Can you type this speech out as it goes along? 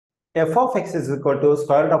f of x is equal to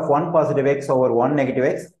square root of 1 positive x over 1 negative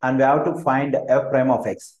x, and we have to find f prime of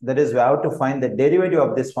x. That is, we have to find the derivative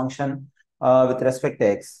of this function with respect to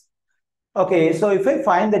x. Okay, so if I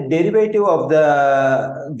find the derivative of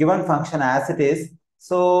the given function as it is,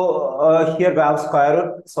 so here we have square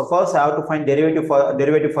root. So first I have to find derivative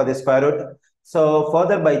for the square root. So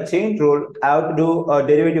further by chain rule, I have to do a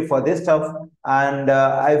derivative for this stuff, and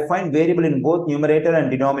I find variable in both numerator and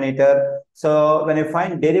denominator. So when I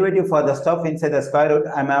find derivative for the stuff inside the square root,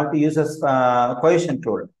 I have to use a coefficient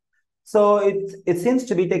rule. So it seems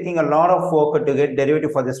to be taking a lot of work to get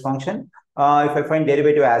derivative for this function if I find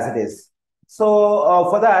derivative as it is. So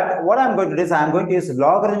for that, what I'm going to do is I'm going to use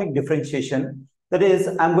logarithmic differentiation. That is,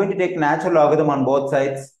 I'm going to take natural logarithm on both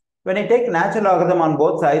sides. When I take natural logarithm on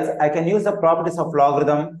both sides, I can use the properties of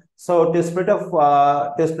logarithm. So to split up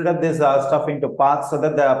this stuff into parts so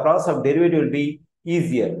that the process of derivative will be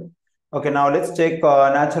easier. Okay, now let's take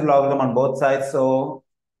natural logarithm on both sides. So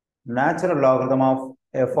natural logarithm of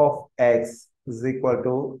f of x is equal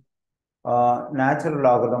to natural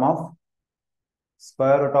logarithm of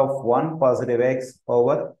square root of 1 positive x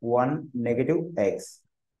over 1 negative x.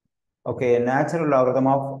 Okay, natural logarithm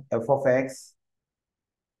of f of x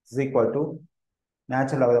is equal to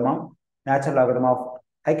natural logarithm of,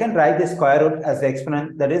 I can write the square root as the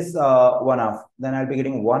exponent, that is 1 half. Then I'll be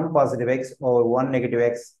getting 1 positive x over 1 negative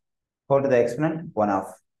x whole to the exponent 1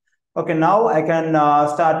 half. Okay, now I can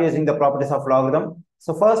start using the properties of logarithm.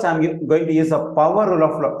 So first I'm going to use a power rule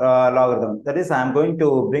of logarithm. That is, I'm going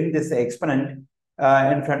to bring this exponent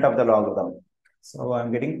in front of the logarithm. So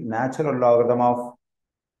I'm getting natural logarithm of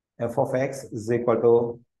f of x is equal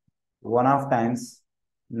to 1 half times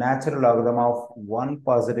natural logarithm of 1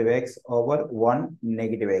 positive x over 1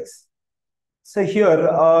 negative x. So here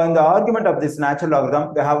in the argument of this natural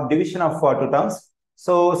logarithm, we have division of two terms.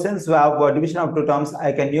 So since we have division of two terms,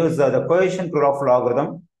 I can use the coefficient rule of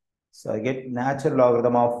logarithm. So I get natural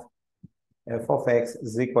logarithm of f of x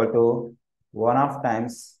is equal to 1 half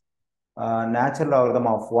times natural logarithm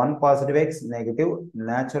of 1 positive x negative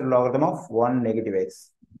natural logarithm of 1 negative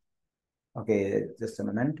x. Okay, just a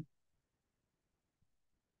moment.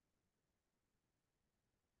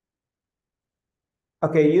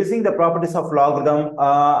 Okay, using the properties of logarithm,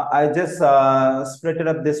 I just split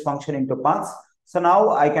up this function into parts. So now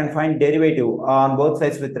I can find derivative on both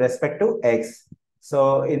sides with respect to x.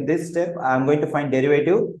 So in this step, I'm going to find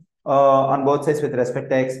derivative on both sides with respect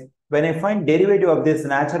to x. When I find derivative of this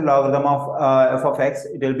natural logarithm of f of x,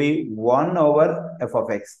 it will be 1 over f of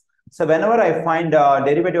x. So whenever I find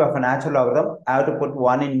derivative of a natural logarithm, I have to put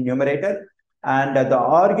 1 in numerator, and the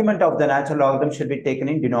argument of the natural logarithm should be taken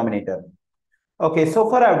in denominator. Okay, so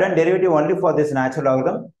far I've done derivative only for this natural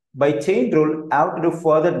logarithm. By chain rule, I have to do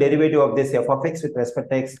further derivative of this f of x with respect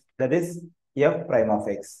to x, that is f prime of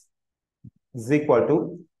x is equal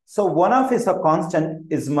to, so 1 half is a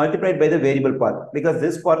constant is multiplied by the variable part, because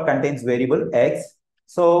this part contains variable x.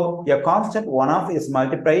 So a constant 1 half is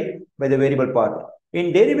multiplied by the variable part.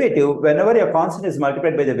 In derivative, whenever a constant is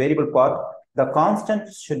multiplied by the variable part, the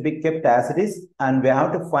constant should be kept as it is, and we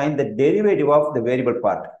have to find the derivative of the variable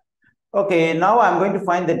part. Okay, now I'm going to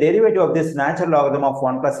find the derivative of this natural logarithm of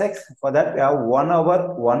 1 plus x. For that, we have 1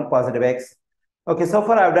 over 1 positive x. Okay, so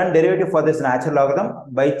far I've done derivative for this natural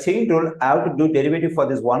logarithm. By chain rule, I have to do derivative for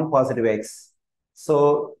this 1 positive x.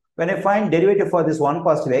 So when I find derivative for this 1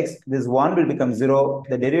 positive x, this 1 will become 0.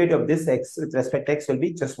 The derivative of this x with respect to x will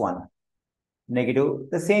be just 1. Negative.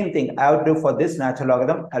 The same thing I have to do for this natural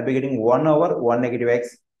logarithm. I'll be getting 1 over 1 negative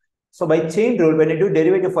x. So by chain rule, when I do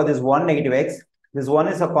derivative for this 1 negative x, this 1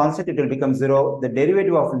 is a constant, it will become 0. The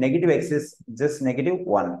derivative of negative x is just negative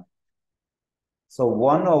 1. So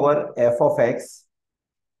 1 over f of x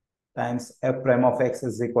times f prime of x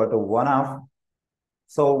is equal to 1 half.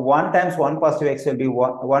 So 1 times 1 positive x will be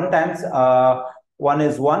 1 times 1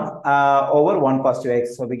 is 1 over 1 positive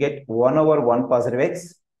x. So we get 1 over 1 positive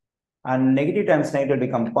x, and negative times negative will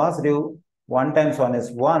become positive. 1 times 1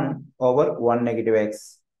 is 1 over 1 negative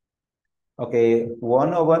x. Okay,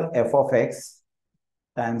 1 over f of x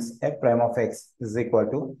times f prime of x is equal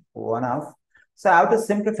to 1 half. So I have to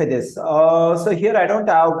simplify this. So here I don't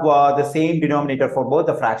have the same denominator for both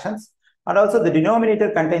the fractions, and also the denominator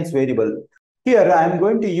contains variable. Here I'm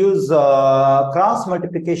going to use cross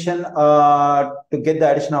multiplication to get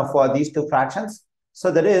the addition of these two fractions.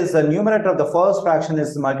 So that is, the numerator of the first fraction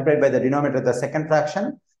is multiplied by the denominator of the second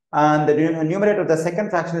fraction, and the numerator of the second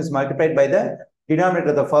fraction is multiplied by the denominator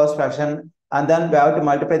of the first fraction, and then we have to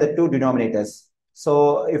multiply the two denominators.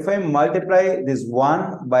 So if I multiply this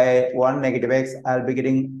 1 by 1 negative x, I'll be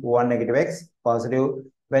getting 1 negative x positive.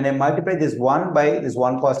 When I multiply this 1 by this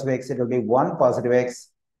 1 positive x, it will be 1 positive x.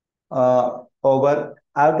 over,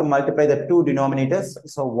 I have to multiply the two denominators.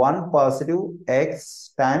 So 1 positive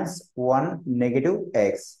x times 1 negative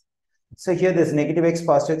x. So here this negative x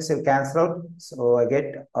positive x will cancel out. So I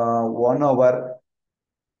get 1 over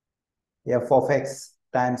f of x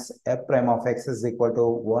times f prime of x is equal to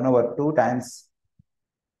 1 over 2 times.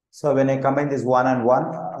 So when I combine this 1 and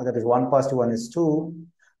 1, that is 1 positive 1 is 2.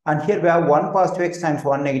 And here we have 1 positive x times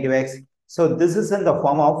 1 negative x. So this is in the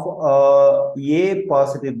form of a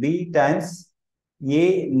positive b times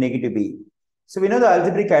a negative b. So we know the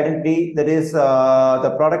algebraic identity, that is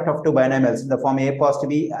the product of two binomials in the form a positive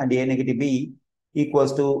b and a negative b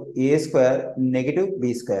equals to a square negative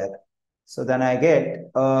b square. So then I get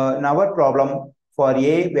in our problem, for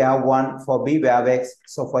a we have 1, for b we have x.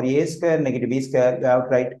 So for a square negative b square, we have to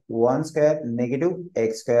write 1 square negative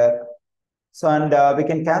x square. So and we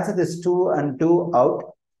can cancel this 2 and 2 out.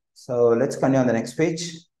 So let's continue on the next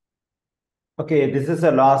page. Okay, this is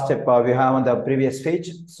the last step we have on the previous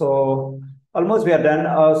page. So almost we are done.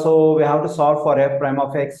 So we have to solve for f prime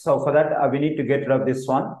of x. So for that, we need to get rid of this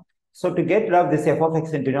one. So to get rid of this f of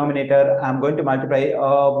x in denominator, I'm going to multiply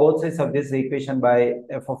both sides of this equation by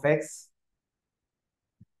f of x.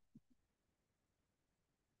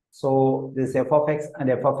 So this f of x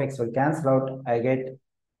and f of x will cancel out. I get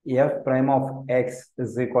f prime of x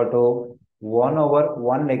is equal to 1 over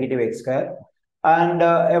 1 negative x square. And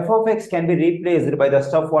f of x can be replaced by the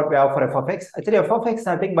stuff what we have for f of x. Actually, f of x is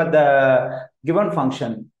nothing but the given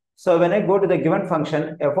function. So when I go to the given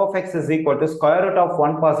function, f of x is equal to square root of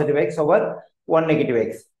 1 positive x over 1 negative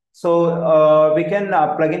x. So we can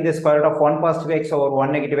plug in the square root of 1 positive x over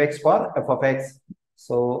 1 negative x for f of x.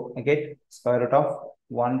 So I get square root of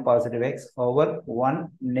 1 positive x over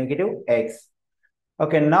 1 negative x.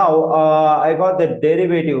 Okay, now I got the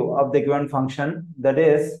derivative of the given function, that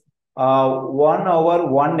is 1 over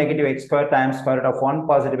 1 negative x square times square root of 1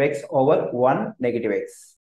 positive x over 1 negative x.